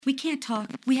We can't talk.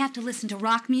 We have to listen to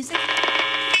rock music.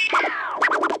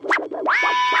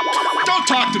 Don't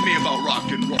talk to me about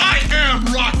rock and roll. I am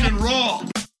rock and roll.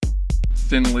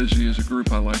 Thin Lizzy is a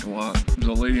group I like a lot. There's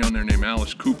a lady on there named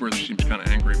Alice Cooper that seems kind of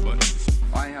angry, but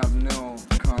I have no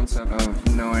concept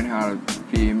of knowing how to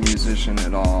be a musician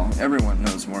at all. Everyone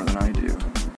knows more than I do.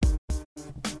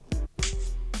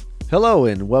 Hello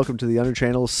and welcome to the Under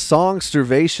Channel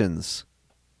Songstervations.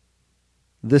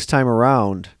 This time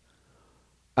around,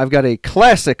 I've got a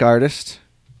classic artist.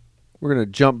 We're going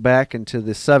to jump back into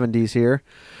the 70s here.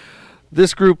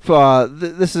 This group,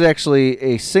 this is actually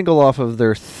a single off of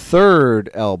their third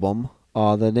album.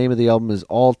 The name of the album is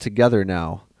All Together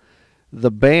Now. The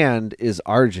band is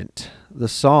Argent. The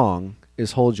song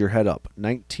is Hold Your Head Up,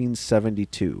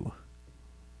 1972.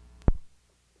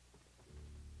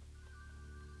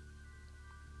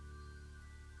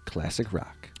 Classic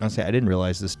rock. I'll say I didn't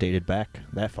realize this dated back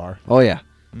that far. Oh, yeah.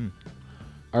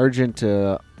 Argent,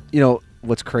 you know,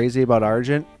 what's crazy about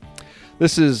Argent?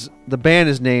 The band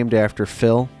is named after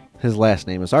Phil. His last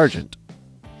name is Argent.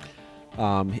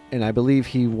 And I believe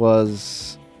he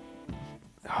was,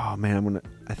 I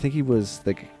think he was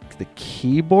the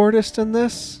keyboardist in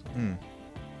this.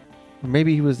 Or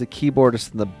maybe he was the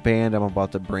keyboardist in the band I'm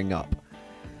about to bring up.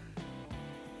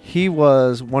 He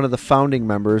was one of the founding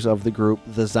members of the group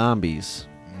The Zombies,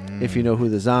 if you know who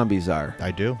the Zombies are.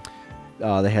 I do.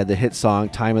 They had the hit song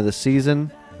Time of the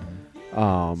Season,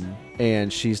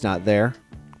 and She's Not There.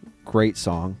 Great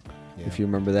song, if you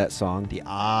remember that song. The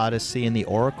Odyssey and the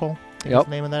Oracle, I think is the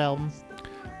name of that album.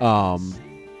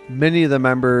 Many of the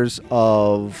members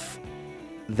of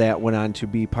that went on to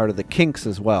be part of the Kinks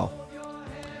as well.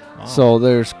 Oh.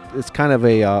 So it's kind of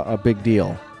a big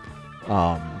deal.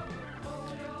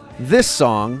 This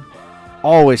song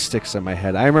always sticks in my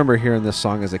head. I remember hearing this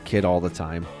song as a kid all the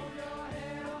time.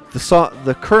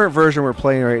 The current version we're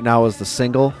playing right now is the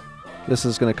single. This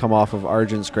is going to come off of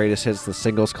Argent's Greatest Hits, the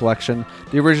singles collection.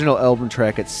 The original album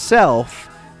track itself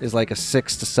is like a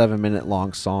 6 to 7 minute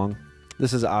long song.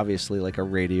 This is obviously like a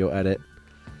radio edit.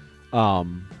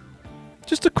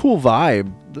 Just a cool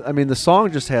vibe. I mean, the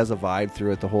song just has a vibe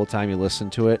through it the whole time you listen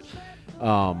to it.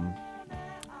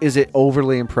 Is it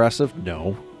overly impressive?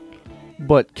 No.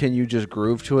 But can you just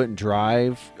groove to it and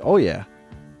drive? Oh yeah.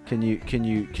 Can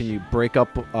you break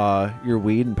up your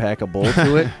weed and pack a bowl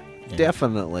to it? Yeah.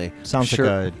 Definitely. Sounds like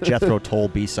a Jethro Tull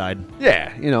B-side.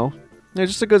 Yeah,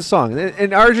 it's just a good song.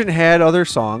 And Argent had other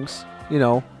songs.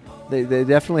 They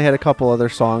definitely had a couple other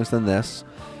songs than this.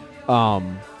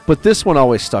 But this one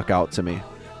always stuck out to me.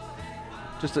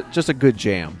 Just a good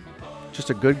jam, just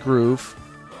a good groove,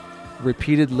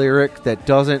 repeated lyric that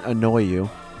doesn't annoy you.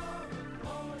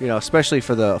 Especially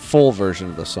for the full version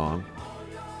of the song.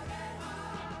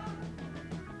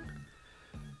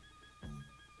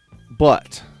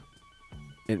 But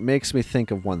it makes me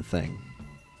think of one thing.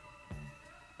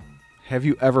 Have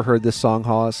you ever heard this song,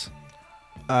 Hawes?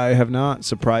 I have not,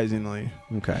 surprisingly.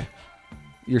 Okay.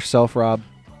 Yourself, Rob?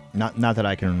 Not that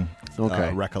I can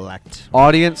recollect.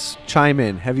 Audience, chime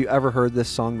in. Have you ever heard this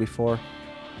song before?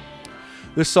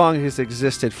 This song has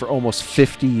existed for almost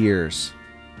 50 years.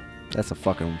 That's a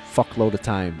fucking fuckload of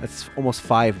time. That's almost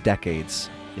 5 decades.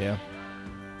 Yeah.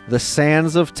 The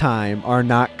sands of time are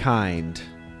not kind.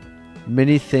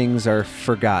 Many things are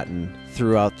forgotten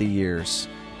throughout the years.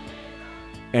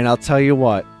 And I'll tell you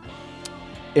what,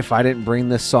 if I didn't bring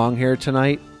this song here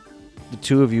tonight, the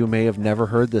two of you may have never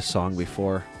heard this song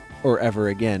before or ever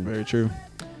again. Very true.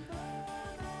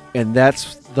 And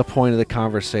that's the point of the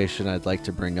conversation I'd like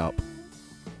to bring up.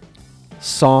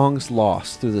 Songs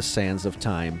lost through the sands of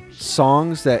time.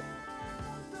 Songs that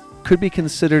could be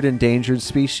considered endangered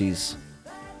species.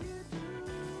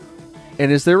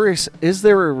 And is there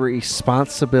a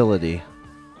responsibility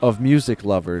of music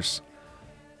lovers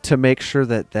to make sure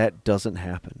that doesn't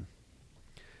happen?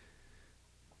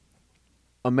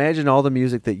 Imagine all the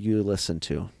music that you listen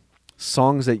to.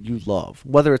 Songs that you love.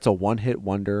 Whether it's a one-hit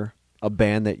wonder, a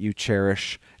band that you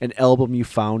cherish, an album you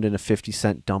found in a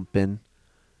 50-cent dump bin.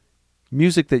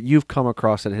 Music that you've come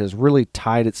across that has really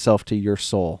tied itself to your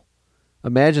soul.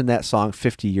 Imagine that song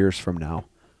 50 years from now.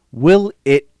 Will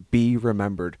it be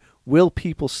remembered? Will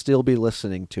people still be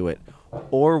listening to it?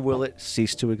 Or will it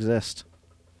cease to exist?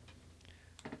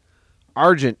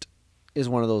 Argent is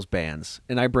one of those bands,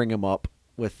 and I bring him up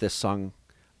with this song.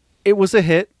 It was a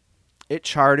hit. It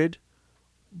charted.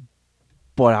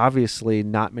 But obviously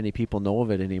not many people know of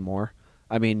it anymore.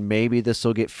 I mean, maybe this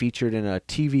will get featured in a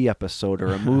TV episode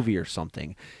or a movie or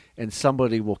something, and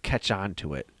somebody will catch on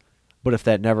to it. But if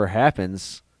that never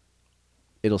happens,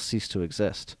 it'll cease to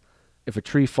exist. If a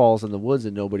tree falls in the woods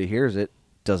and nobody hears it,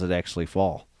 does it actually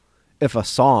fall? if a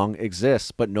song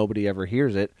exists but nobody ever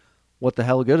hears it, what the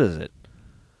hell good is it?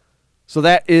 So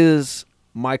that is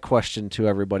my question to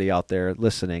everybody out there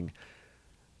listening.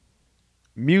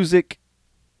 Music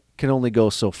can only go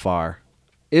so far.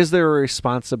 Is there a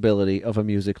responsibility of a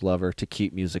music lover to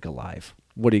keep music alive?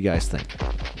 What do you guys think?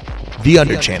 The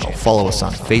Under Channel. Follow us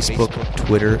on Facebook,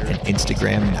 Twitter, and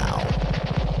Instagram now.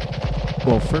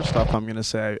 Well, first off, I'm going to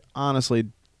say I honestly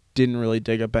didn't really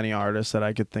dig up any artists that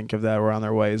I could think of that were on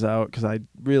their ways out because I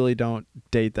really don't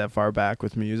date that far back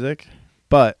with music.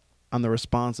 But on the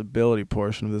responsibility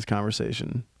portion of this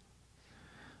conversation,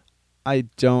 I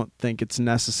don't think it's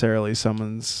necessarily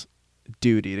someone's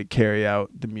duty to carry out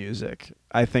the music.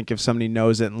 I think if somebody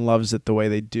knows it and loves it the way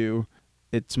they do,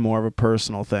 it's more of a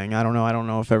personal thing. I don't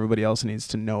know if everybody else needs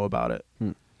to know about it,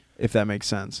 if that makes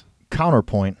sense.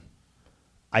 Counterpoint.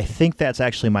 I think that's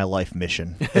actually my life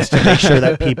mission, is to make sure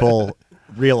that people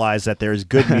realize that there's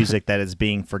good music that is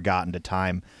being forgotten to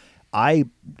time. I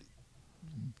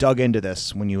dug into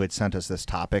this when you had sent us this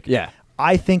topic. Yeah.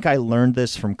 I think I learned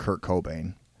this from Kurt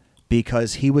Cobain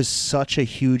because he was such a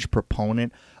huge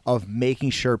proponent of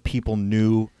making sure people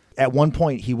knew. At one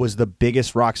point, he was the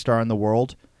biggest rock star in the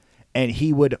world, and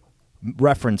he would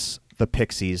reference the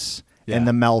Pixies and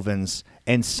the Melvins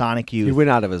and Sonic Youth. He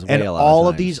went out of his way and a lot all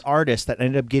of of these artists that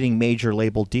ended up getting major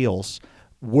label deals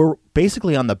were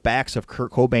basically on the backs of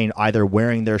Kurt Cobain, either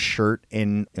wearing their shirt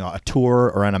in a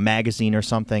tour or on a magazine or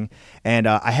something. And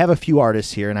I have a few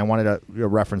artists here, and I wanted to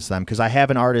reference them because I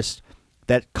have an artist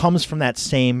that comes from that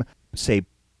same, say,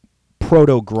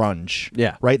 proto-grunge.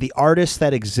 Yeah. Right? The artists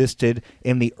that existed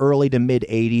in the early to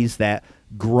mid-'80s that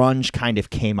grunge kind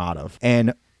of came out of.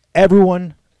 And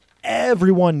everyone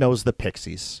knows the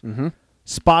Pixies. Mm-hmm.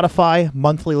 Spotify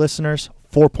monthly listeners,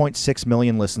 4.6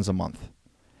 million listens a month.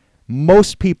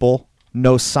 Most people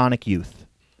know Sonic Youth,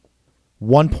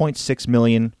 1.6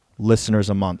 million listeners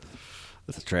a month.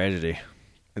 That's a tragedy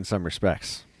in some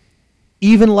respects.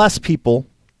 Even less people,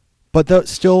 but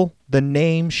still the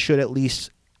name should at least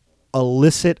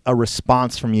elicit a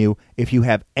response from you if you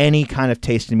have any kind of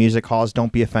taste in music. Halls,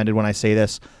 don't be offended when I say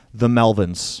this. The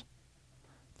Melvins,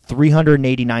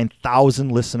 389,000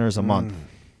 listeners a month.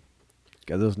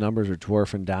 God, those numbers are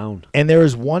dwarfing down. And there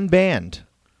is one band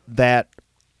that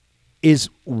is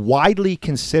widely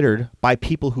considered by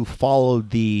people who followed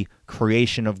the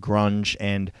creation of grunge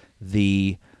and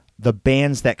the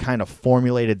bands that kind of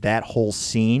formulated that whole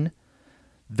scene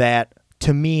that,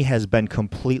 to me, has been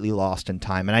completely lost in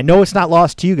time. And I know it's not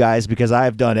lost to you guys because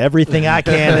I've done everything I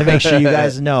can to make sure you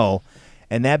guys know.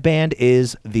 And that band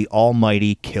is the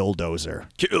almighty Killdozer.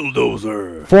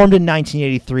 Killdozer. Formed in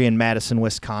 1983 in Madison,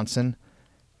 Wisconsin.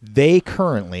 They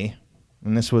currently,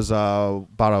 and this was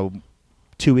about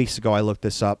 2 weeks ago, I looked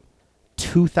this up,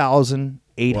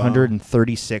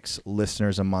 2,836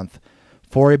 listeners a month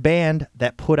for a band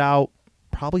that put out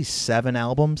probably 7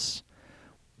 albums.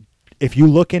 If you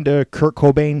look into Kurt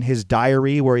Cobain, his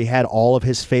diary, where he had all of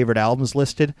his favorite albums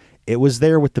listed, it was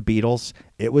there with the Beatles.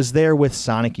 It was there with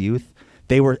Sonic Youth.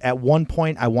 They were, at one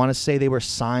point, I want to say they were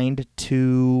signed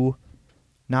to,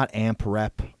 not Amp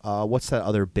Rep, what's that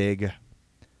other big,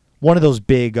 one of those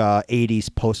big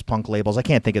 80s post-punk labels. I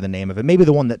can't think of the name of it. Maybe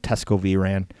the one that Tesco V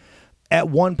ran. At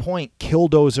one point,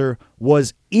 Killdozer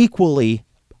was equally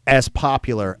as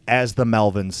popular as the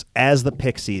Melvins, as the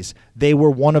Pixies. They were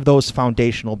one of those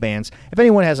foundational bands. If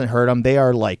anyone hasn't heard them, they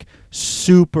are like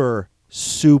super,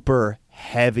 super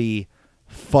heavy,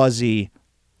 fuzzy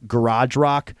garage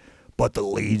rock, but the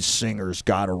lead singer's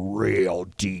got a real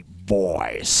deep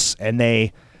voice. And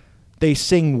they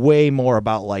sing way more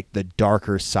about like the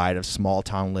darker side of small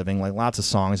town living, like lots of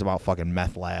songs about fucking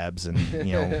meth labs and,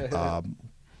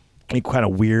 any kind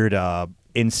of weird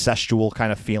incestual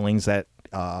kind of feelings that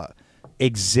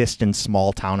exist in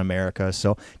small town America.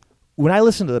 So when I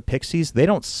listen to the Pixies, they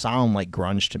don't sound like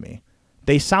grunge to me.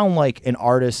 They sound like an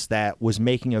artist that was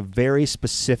making a very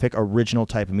specific original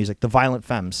type of music. The Violent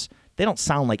Femmes, they don't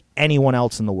sound like anyone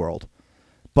else in the world.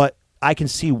 But I can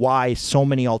see why so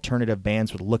many alternative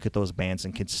bands would look at those bands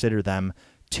and consider them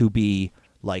to be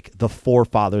like the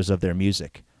forefathers of their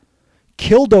music.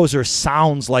 Killdozer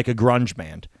sounds like a grunge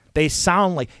band. They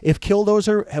sound like, if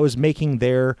Killdozer was making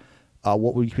their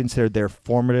what we consider their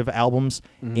formative albums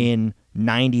in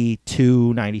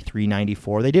 92, 93,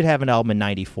 94. They did have an album in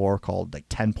 94 called like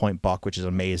 10 Point Buck, which is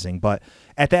amazing. But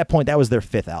at that point, that was their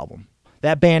 5th album.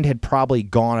 That band had probably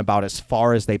gone about as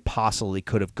far as they possibly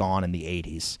could have gone in the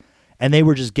 80s. And they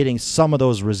were just getting some of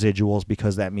those residuals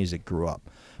because that music grew up.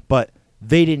 But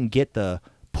they didn't get the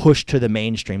pushed to the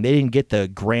mainstream. They didn't get the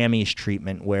Grammys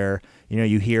treatment where,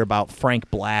 you hear about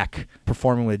Frank Black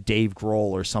performing with Dave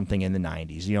Grohl or something in the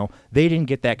 90s. They didn't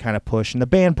get that kind of push, and the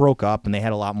band broke up, and they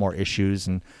had a lot more issues,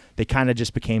 and they kind of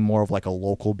just became more of like a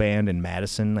local band in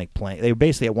Madison, like playing. They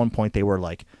basically, at one point, they were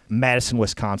like Madison,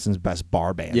 Wisconsin's best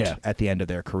bar band at the end of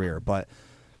their career. But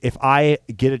if I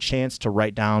get a chance to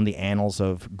write down the annals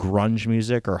of grunge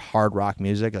music or hard rock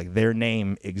music, like their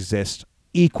name exists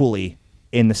equally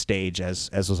in the stage as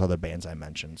those other bands I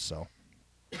mentioned. So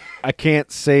I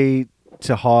can't say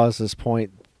to Hawes's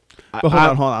point. But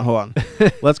hold on.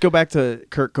 Let's go back to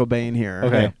Kurt Cobain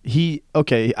here.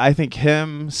 Okay. I think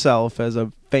himself as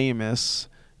a famous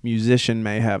musician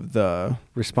may have the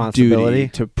responsibility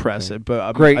duty to press it,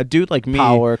 but great a dude like me,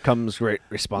 power comes great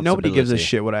responsibility. Nobody gives a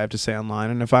shit what I have to say online,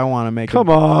 and if I want to make Come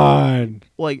on.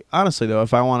 Like honestly though,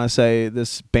 if I want to say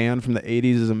this band from the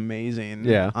 80s is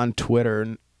amazing on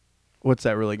Twitter, what's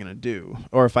that really gonna do?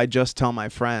 Or if I just tell my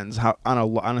friends, how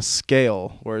on a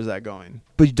scale, where is that going?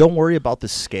 But don't worry about the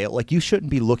scale. Like, you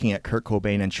shouldn't be looking at Kurt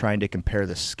Cobain and trying to compare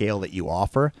the scale that you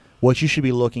offer. What you should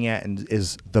be looking at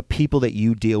is the people that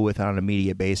you deal with on an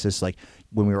immediate basis. Like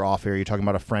when we were off air, you're talking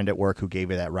about a friend at work who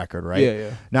gave you that record, right?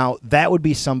 Yeah. Now, that would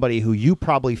be somebody who you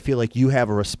probably feel like you have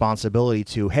a responsibility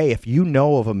to, hey, if you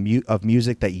know of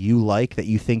music that you like, that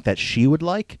you think that she would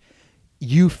like,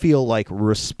 you feel like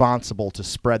responsible to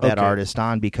spread that artist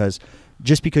on, because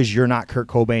just because you're not Kurt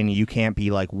Cobain and you can't be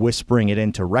like whispering it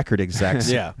into record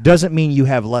execs doesn't mean you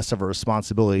have less of a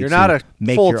responsibility. You're to not a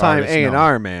make full-time your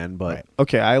A&R man, but right.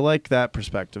 Okay, I like that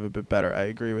perspective a bit better. I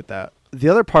agree with that. The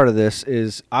other part of this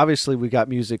is obviously we got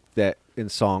music that in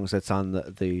songs that's on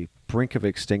the brink of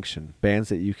extinction, bands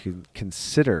that you can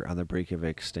consider on the brink of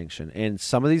extinction. And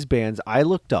some of these bands I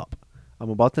looked up.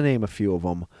 I'm about to name a few of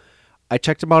them. I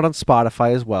checked them out on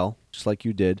Spotify as well, just like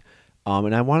you did.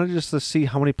 And I wanted just to see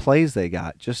how many plays they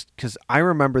got, just because I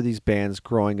remember these bands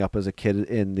growing up as a kid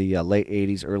in the late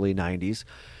 80s, early 90s.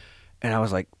 And I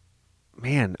was like,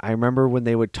 man, I remember when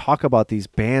they would talk about these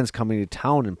bands coming to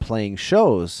town and playing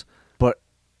shows, but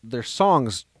their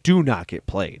songs do not get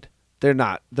played. They're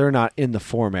not in the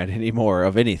format anymore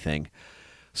of anything.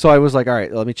 So I was like, all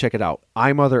right, let me check it out.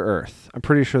 I Mother Earth. I'm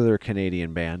pretty sure they're a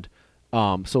Canadian band.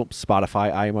 So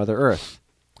Spotify, I Mother Earth.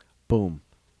 Boom.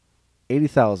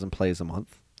 80,000 plays a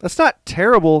month. That's not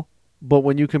terrible, but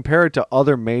when you compare it to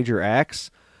other major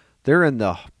acts, they're in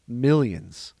the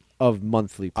millions of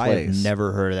monthly plays. I have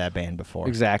never heard of that band before.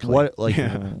 Exactly.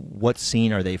 What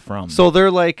scene are they from? So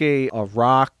they're like a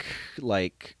rock,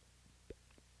 like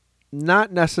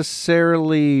not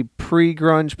necessarily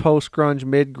pre-grunge, post-grunge,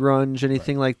 mid-grunge,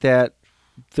 anything like that.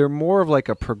 They're more of like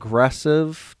a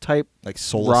progressive type, like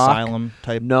Soul rock. Asylum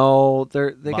type. No, they got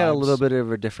a vibes. little bit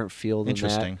of a different feel than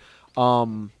Interesting. that.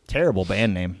 Terrible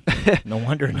band name. No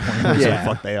wonder no one knows who the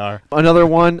fuck they are. Another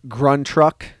one, Grun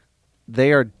Truck.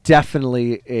 They are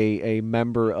definitely a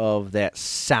member of that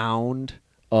sound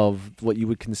of what you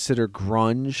would consider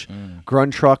grunge.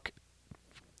 Grun Truck,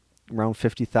 around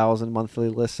 50,000 monthly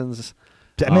listens.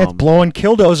 I mean, it's blowing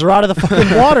Killdozer out of the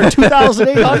fucking water.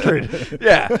 2,800.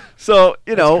 Yeah. So,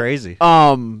 That's crazy.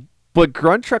 But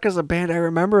Grun Truck is a band I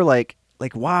remember like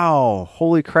wow,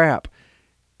 holy crap.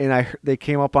 And they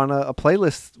came up on a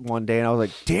playlist one day, and I was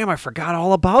like, damn, I forgot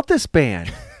all about this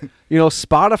band.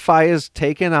 Spotify is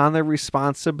taking on the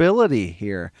responsibility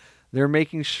here. They're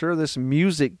making sure this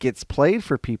music gets played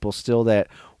for people still that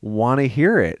want to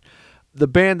hear it. The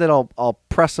band that I'll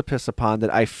precipice upon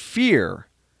that I fear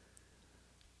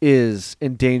is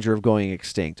in danger of going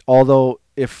extinct. Although,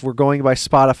 if we're going by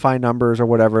Spotify numbers or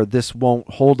whatever, this won't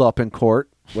hold up in court,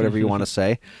 whatever you want to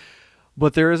say.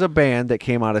 But there is a band that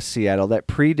came out of Seattle that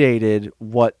predated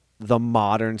what the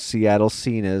modern Seattle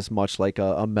scene is, much like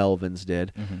a Melvins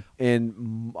did. Mm-hmm.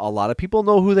 And a lot of people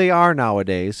know who they are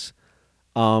nowadays.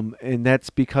 And that's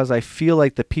because I feel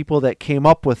like the people that came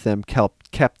up with them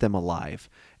kept them alive.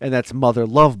 And that's Mother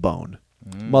Love Bone.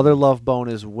 Mother Love Bone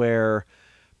is where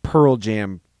Pearl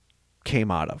Jam came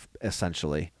out of,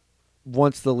 essentially.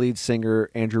 Once the lead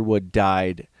singer, Andrew Wood,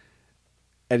 died,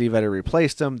 Eddie Vedder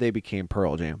replaced him, they became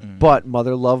Pearl Jam. But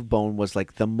Mother Love Bone was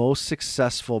like the most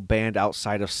successful band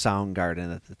outside of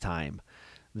Soundgarden at the time.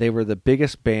 They were the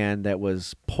biggest band that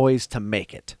was poised to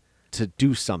make it, to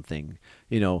do something.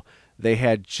 They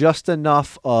had just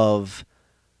enough of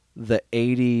the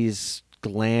 80s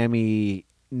glammy,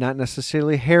 not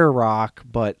necessarily hair rock,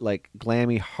 but like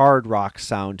glammy hard rock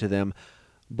sound to them,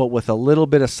 but with a little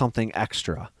bit of something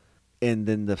extra. And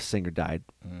then the singer died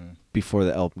before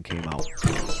the album came out.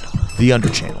 The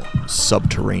Underchannel,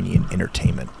 subterranean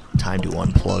entertainment. Time to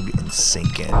unplug and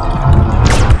sink in.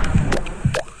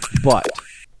 But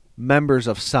members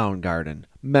of Soundgarden,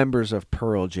 members of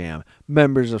Pearl Jam,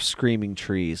 members of Screaming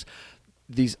Trees.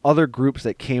 These other groups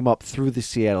that came up through the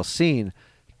Seattle scene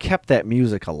kept that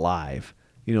music alive.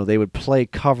 You know, they would play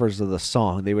covers of the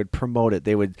song. They would promote it.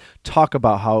 They would talk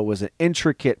about how it was an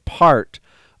intricate part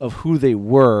of who they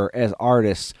were as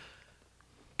artists,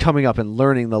 coming up and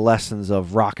learning the lessons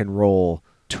of rock and roll,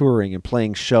 touring and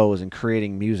playing shows and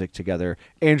creating music together.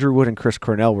 Andrew Wood and Chris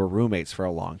Cornell were roommates for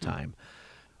a long time.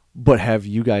 But have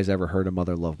you guys ever heard a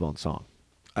Mother Love Bone song?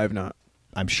 I've not.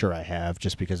 I'm sure I have,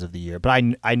 just because of the year. But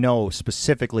I know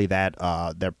specifically that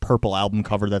their Purple album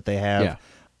cover that they have. Yeah.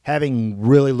 Having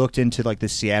really looked into like the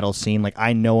Seattle scene, like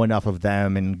I know enough of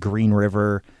them and Green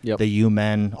River, the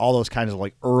U-Men, all those kinds of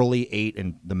like early 8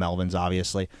 and the Melvins,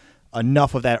 obviously.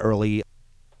 Enough of that early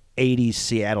 80s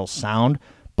Seattle sound,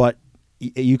 but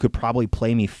you could probably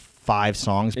play me 5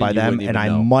 songs by them, and I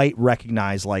might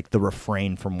recognize like the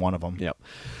refrain from one of them. Yep.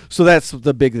 So that's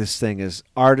the biggest thing, is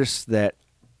artists that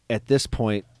at this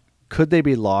point, could they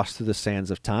be lost through the sands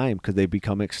of time? Could they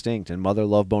become extinct? And Mother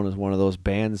Love Bone is one of those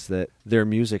bands that their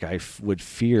music I would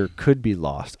fear could be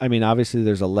lost. I mean, obviously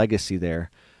there's a legacy there.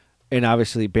 And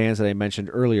obviously bands that I mentioned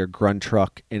earlier, Grunt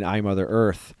Truck and I Mother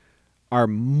Earth, are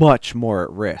much more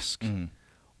at risk. Mm.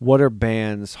 What are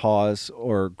bands, Hawes,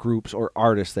 or groups or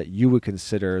artists that you would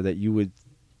consider that you would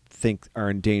think are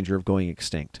in danger of going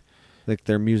extinct? Like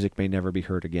their music may never be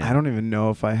heard again. I don't even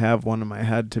know if I have one in my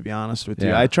head, to be honest with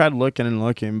you. I tried looking and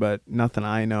looking, but nothing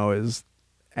I know is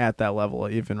at that level,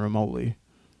 even remotely.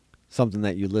 Something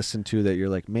that you listen to that you're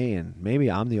like, man,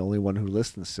 maybe I'm the only one who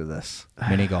listens to this.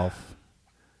 Mini golf.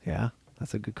 Yeah,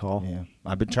 that's a good call. Yeah,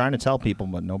 I've been trying to tell people,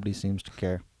 but nobody seems to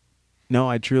care. No,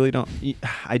 I truly don't.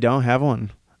 I don't have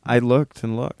one. I looked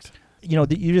and looked. You know,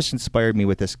 you just inspired me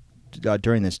with this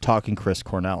during this talking Chris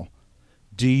Cornell.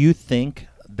 Do you think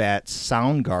that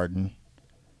Soundgarden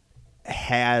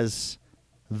has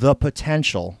the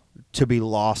potential to be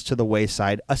lost to the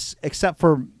wayside, except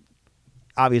for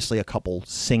obviously a couple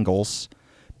singles,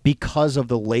 because of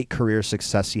the late career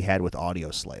success he had with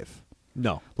Audioslave?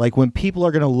 No. Like when people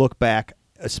are going to look back,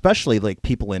 especially like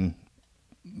people in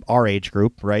our age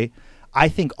group, right? I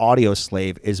think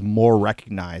Audioslave is more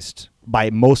recognized by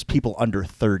most people under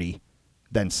 30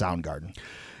 than Soundgarden.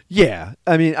 Yeah.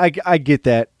 I mean, I get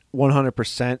that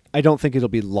 100%. I don't think it'll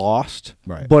be lost,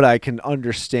 right, but I can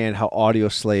understand how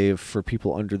Audioslave for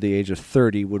people under the age of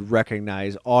 30 would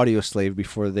recognize Audioslave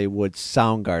before they would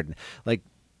Soundgarden. Like,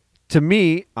 to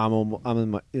me, I'm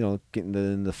in my, getting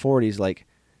in the 40s, like,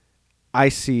 I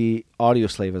see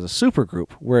Audioslave as a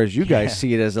supergroup, whereas you guys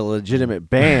see it as a legitimate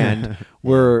band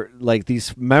where like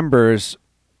these members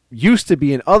used to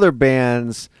be in other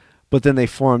bands, but then they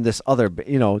formed this other,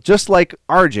 just like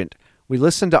Argent. We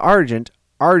listened to Argent.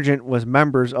 Argent was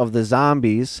members of the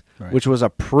Zombies, right, which was a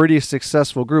pretty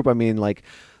successful group. I mean, like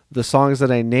the songs that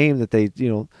I named that they,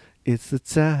 it's the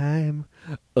time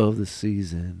of the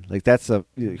season. Like that's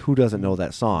who doesn't know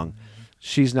that song?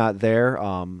 She's Not There.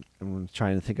 I'm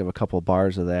trying to think of a couple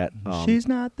bars of that. She's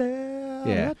not there.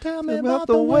 Yeah. Tell me about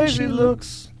the way she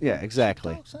looks. Yeah,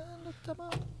 exactly.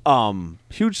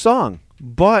 Huge song.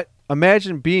 But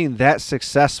imagine being that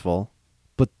successful,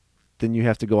 but then you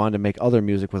have to go on to make other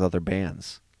music with other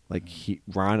bands. Like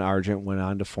Ron Argent went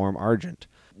on to form Argent.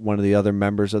 One of the other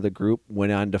members of the group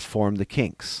went on to form the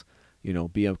Kinks.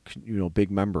 Be a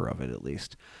big member of it at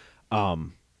least.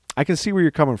 I can see where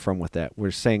you're coming from with that.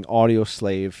 We're saying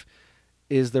Audioslave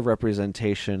is the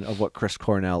representation of what Chris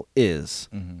Cornell is,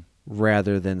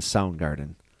 rather than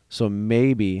Soundgarden. So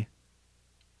maybe,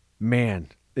 man,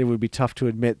 it would be tough to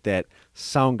admit that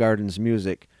Soundgarden's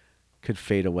music could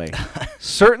fade away.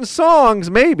 Certain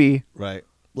songs, maybe. Right.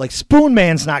 Like Spoon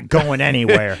Man's not going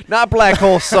anywhere. Not Black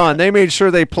Hole Sun. They made sure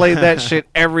they played that shit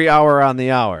every hour on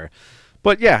the hour.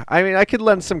 But yeah, I mean, I could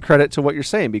lend some credit to what you're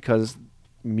saying because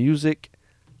music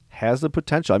has the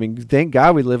potential. I mean, thank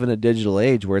God we live in a digital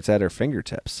age where it's at our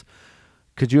fingertips.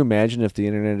 Could you imagine if the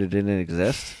internet didn't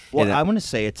exist? Well, I'm going to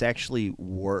say it's actually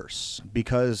worse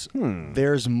because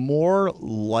there's more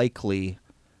likely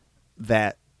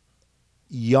that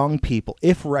young people,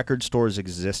 if record stores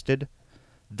existed,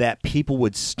 that people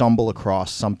would stumble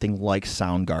across something like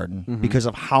Soundgarden because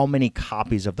of how many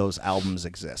copies of those albums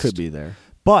exist. Could be there.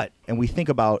 But, and we think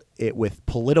about it with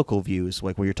political views,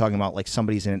 like where you're talking about like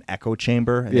somebody's in an echo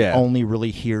chamber and they only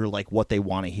really hear like what they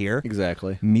want to hear.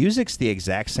 Exactly. Music's the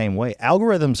exact same way.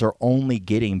 Algorithms are only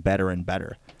getting better and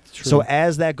better. So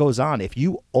as that goes on, if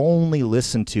you only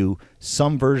listen to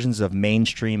some versions of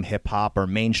mainstream hip hop or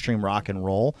mainstream rock and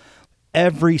roll,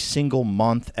 every single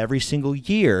month, every single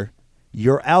year,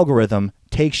 your algorithm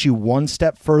takes you one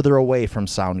step further away from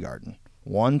Soundgarden.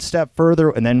 one step further,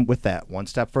 and then with that, one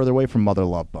step further away from Mother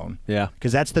Love Bone. Yeah.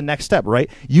 Because that's the next step, right?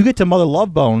 You get to Mother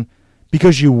Love Bone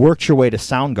because you worked your way to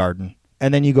Soundgarden,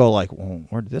 and then you go like, well,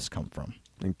 where did this come from?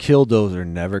 And Killdozer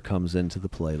never comes into the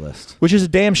playlist. Which is a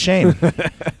damn shame.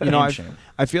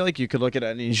 I feel like you could look at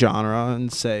any genre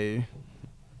and say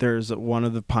there's one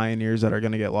of the pioneers that are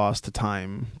going to get lost to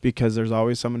time, because there's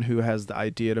always someone who has the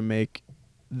idea to make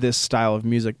this style of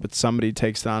music, but somebody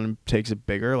takes it on and takes it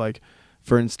bigger. Like,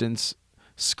 for instance,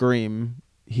 Scream,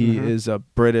 he is a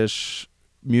British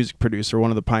music producer,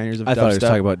 one of the pioneers of dubstep. I thought he was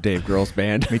talking about Dave Grohl's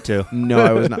band. Me too. No,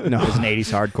 I was not. No, It was an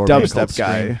 80s hardcore band called dubstep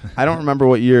guy. Scream. I don't remember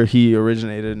what year he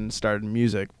originated and started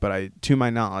music, but to my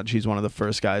knowledge, he's one of the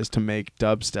first guys to make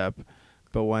dubstep.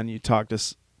 But when you talk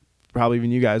to, probably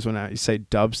even you guys, when I say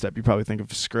dubstep, you probably think of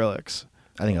Skrillex.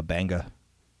 I think a Banga.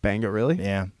 Banga, really?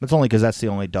 Yeah. It's only because that's the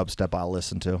only dubstep I'll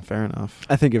listen to. Fair enough.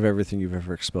 I think of everything you've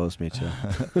ever exposed me to.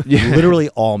 Literally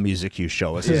all music you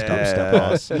show us is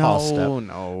dubstep.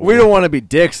 No. We don't want to be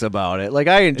dicks about it. Like,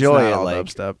 I enjoy It's it. not all Like,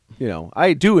 dubstep. you know,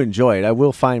 I do enjoy it. I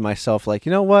will find myself like,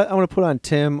 you know what? I'm gonna put on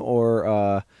Tim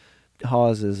or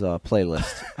Hawes's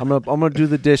playlist. I'm gonna do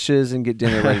the dishes and get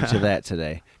dinner ready to that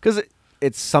today, because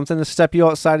it's something to step you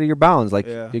outside of your bounds. Like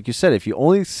you said, if you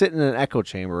only sit in an echo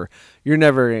chamber, you're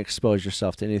never gonna expose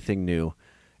yourself to anything new,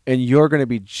 and you're gonna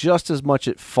be just as much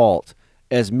at fault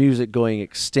as music going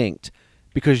extinct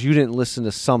because you didn't listen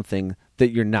to something that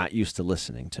you're not used to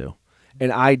listening to.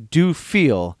 And I do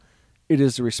feel it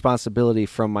is a responsibility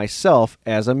from myself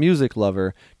as a music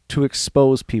lover to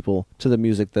expose people to the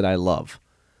music that I love.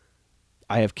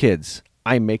 I have kids.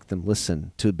 I make them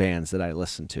listen to bands that I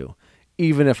listen to.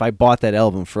 Even if I bought that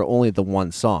album for only the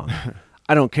one song.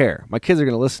 I don't care. My kids are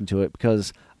going to listen to it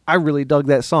because I really dug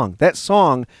that song. That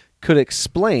song could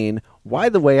explain why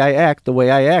the way I act,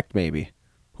 maybe.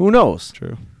 Who knows?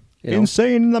 True. You know?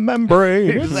 Insane in the membrane.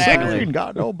 Exactly. Insane,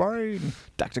 got no brain.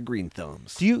 Dr. Green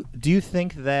Thumbs. Do you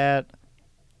think that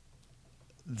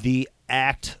the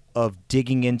act of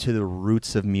digging into the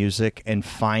roots of music and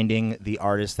finding the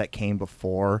artists that came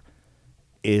before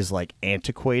is like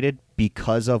antiquated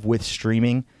because of with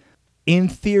streaming? In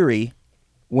theory,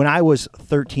 when I was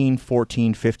 13,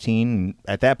 14, 15,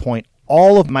 at that point,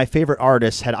 all of my favorite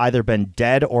artists had either been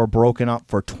dead or broken up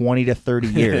for 20 to 30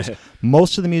 years.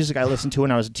 Most of the music I listened to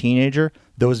when I was a teenager,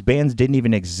 those bands didn't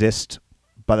even exist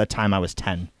by the time I was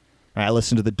 10. I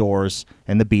listened to the Doors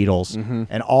and the Beatles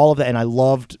and all of that, and I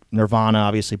loved Nirvana.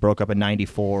 Obviously broke up in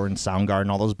 '94, and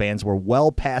Soundgarden. All those bands were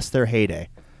well past their heyday.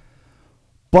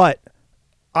 But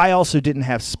I also didn't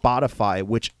have Spotify,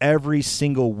 which every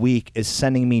single week is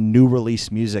sending me new release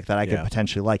music that I could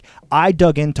potentially like. I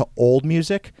dug into old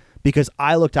music because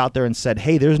I looked out there and said,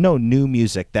 hey, there's no new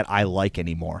music that I like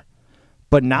anymore.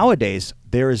 But nowadays,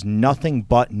 there is nothing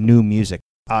but new music.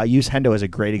 I use Hendo as a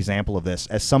great example of this.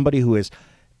 As somebody who is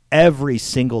every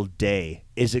single day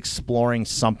is exploring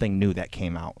something new that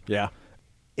came out. Yeah.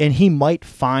 And he might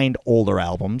find older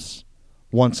albums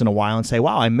once in a while and say,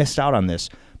 wow, I missed out on this.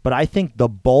 But I think the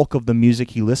bulk of the music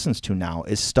he listens to now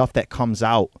is stuff that comes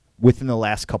out within the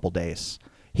last couple days.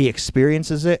 He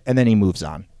experiences it, and then he moves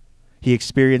on. He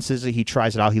experiences it, he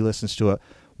tries it out, he listens to it,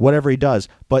 whatever he does.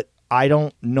 But I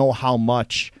don't know how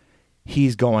much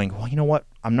he's going, well, you know what?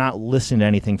 I'm not listening to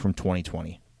anything from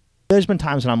 2020. There's been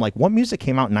times when I'm like, what music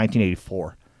came out in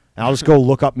 1984? And I'll just go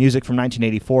look up music from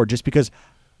 1984 just because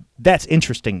that's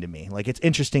interesting to me. Like, it's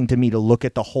interesting to me to look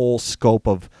at the whole scope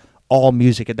of all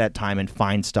music at that time and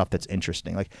find stuff that's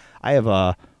interesting. Like, I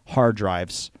have hard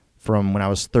drives from when I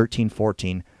was 13,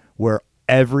 14, where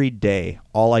every day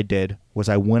all I did was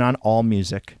I went on All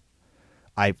Music,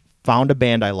 I found a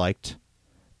band I liked,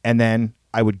 and then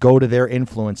I would go to their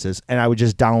influences and I would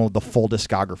just download the full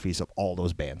discographies of all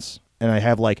those bands. And I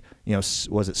have, like, you know,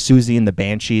 was it Susie and the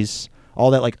Banshees?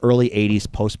 All that, like, early 80s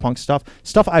post-punk stuff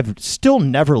I've still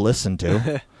never listened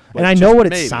to. And I know what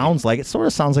it sounds like. It sort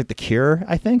of sounds like The Cure,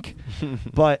 I think.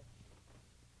 But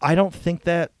I don't think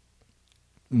that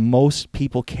most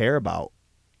people care about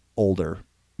older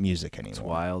music anymore. It's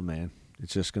wild, man.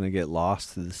 It's just going to get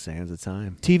lost through the sands of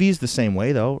time. TV's the same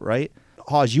way, though, right?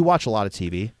 Hawes, you watch a lot of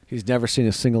TV. He's never seen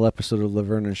a single episode of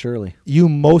Laverne and Shirley. You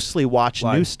mostly watch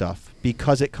new stuff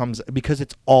because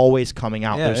it's always coming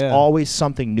out. There's always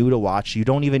something new to watch. You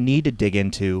don't even need to dig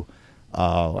into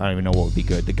I don't even know what would be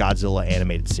good. The Godzilla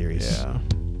animated series. Yeah.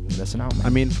 You're missing out, man. I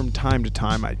mean, from time to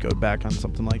time, I'd go back on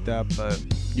something like that, but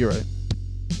you're right.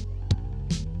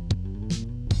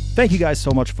 Thank you guys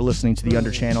so much for listening to the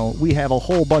Under Channel. We have a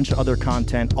whole bunch of other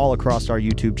content all across our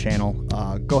YouTube channel.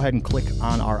 Go ahead and click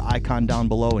on our icon down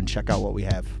below and check out what we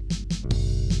have.